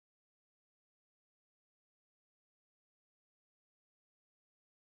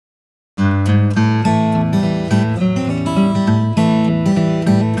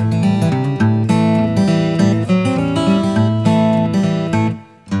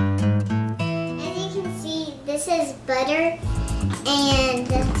This is butter, and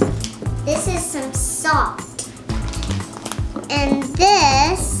this is some salt. And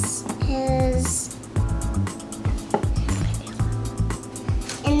this is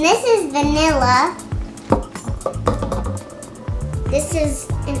vanilla. This is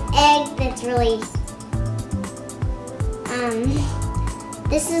an egg that's really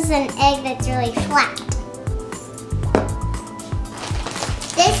flat.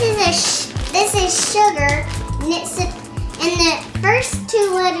 This is sugar, and the first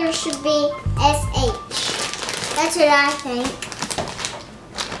two letters should be SH. That's what I think.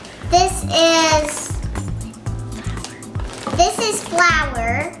 This is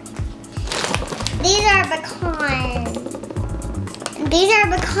flour. These are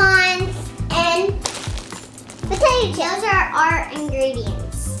pecans. And potato chips. Those are our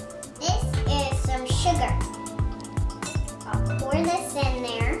ingredients. This is some sugar. I'll pour this in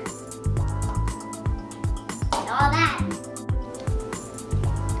there. And all that.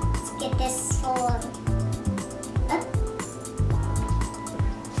 Let's get this full of.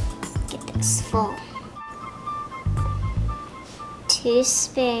 Get this full. 2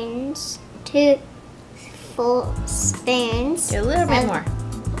 spoons. 2 full spoons. Do a little bit more.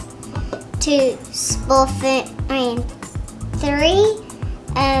 3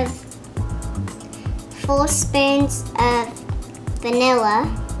 full spoons of vanilla.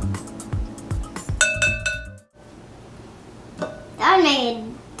 That would make a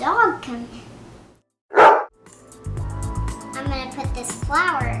dog come in. I'm gonna put this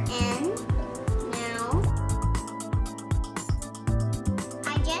flour in now.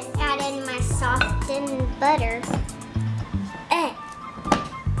 I just added my softened butter.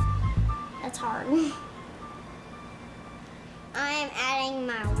 That's hard. I'm adding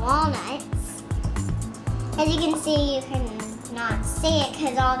my walnuts. As you can see, you can not see it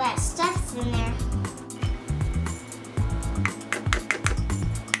because all that stuff's in there.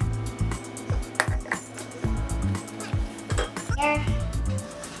 Here.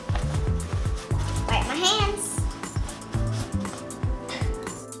 Wipe my hands.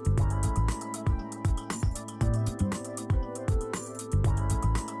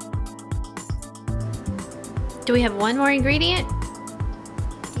 Do we have one more ingredient?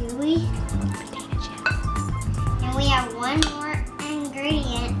 Do we? Potato chips. And we have one more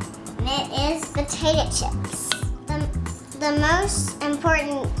ingredient, and it is potato chips. The most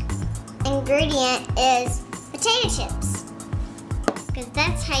important ingredient is potato chips, because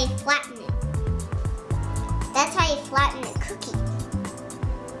that's how you flatten it. That's how you flatten a cookie.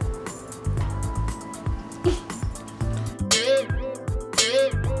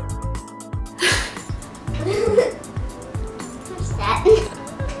 What's that?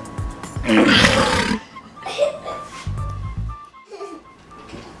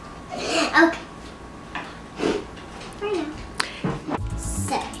 Okay. Right now.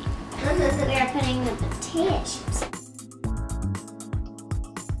 So, we are putting the potato chips.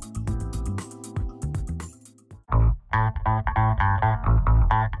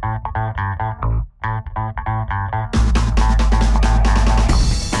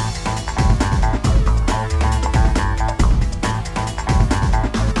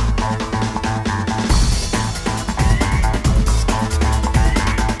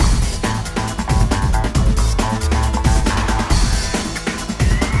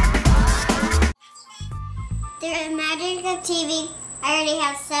 Through the magic of TV, I already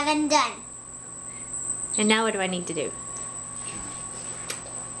have 7 done. And now what do I need to do?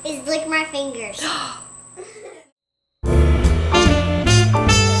 Is lick my fingers.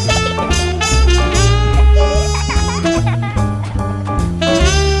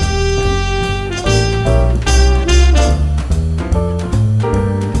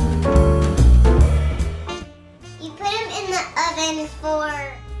 You put them in the oven for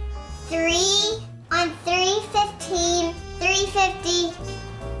 350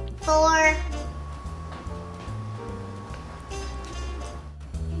 for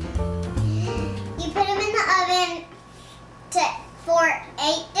you put them in the oven for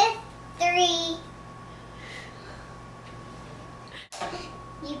 8 to 3.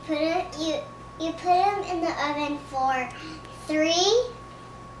 You put them in the oven for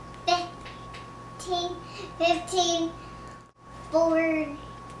 15,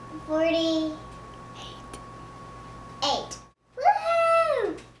 48.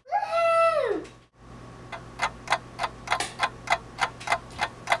 Woohoo! Woohoo!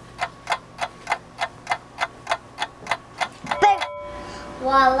 Boom!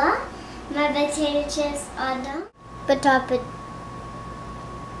 Voila! My potato chips are done.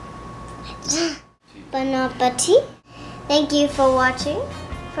 Bon appetit. Thank you for watching.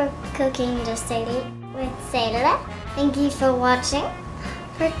 for cooking just with Saylor. Thank you for watching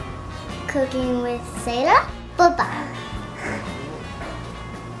for Cooking with Saylor. Bye-bye.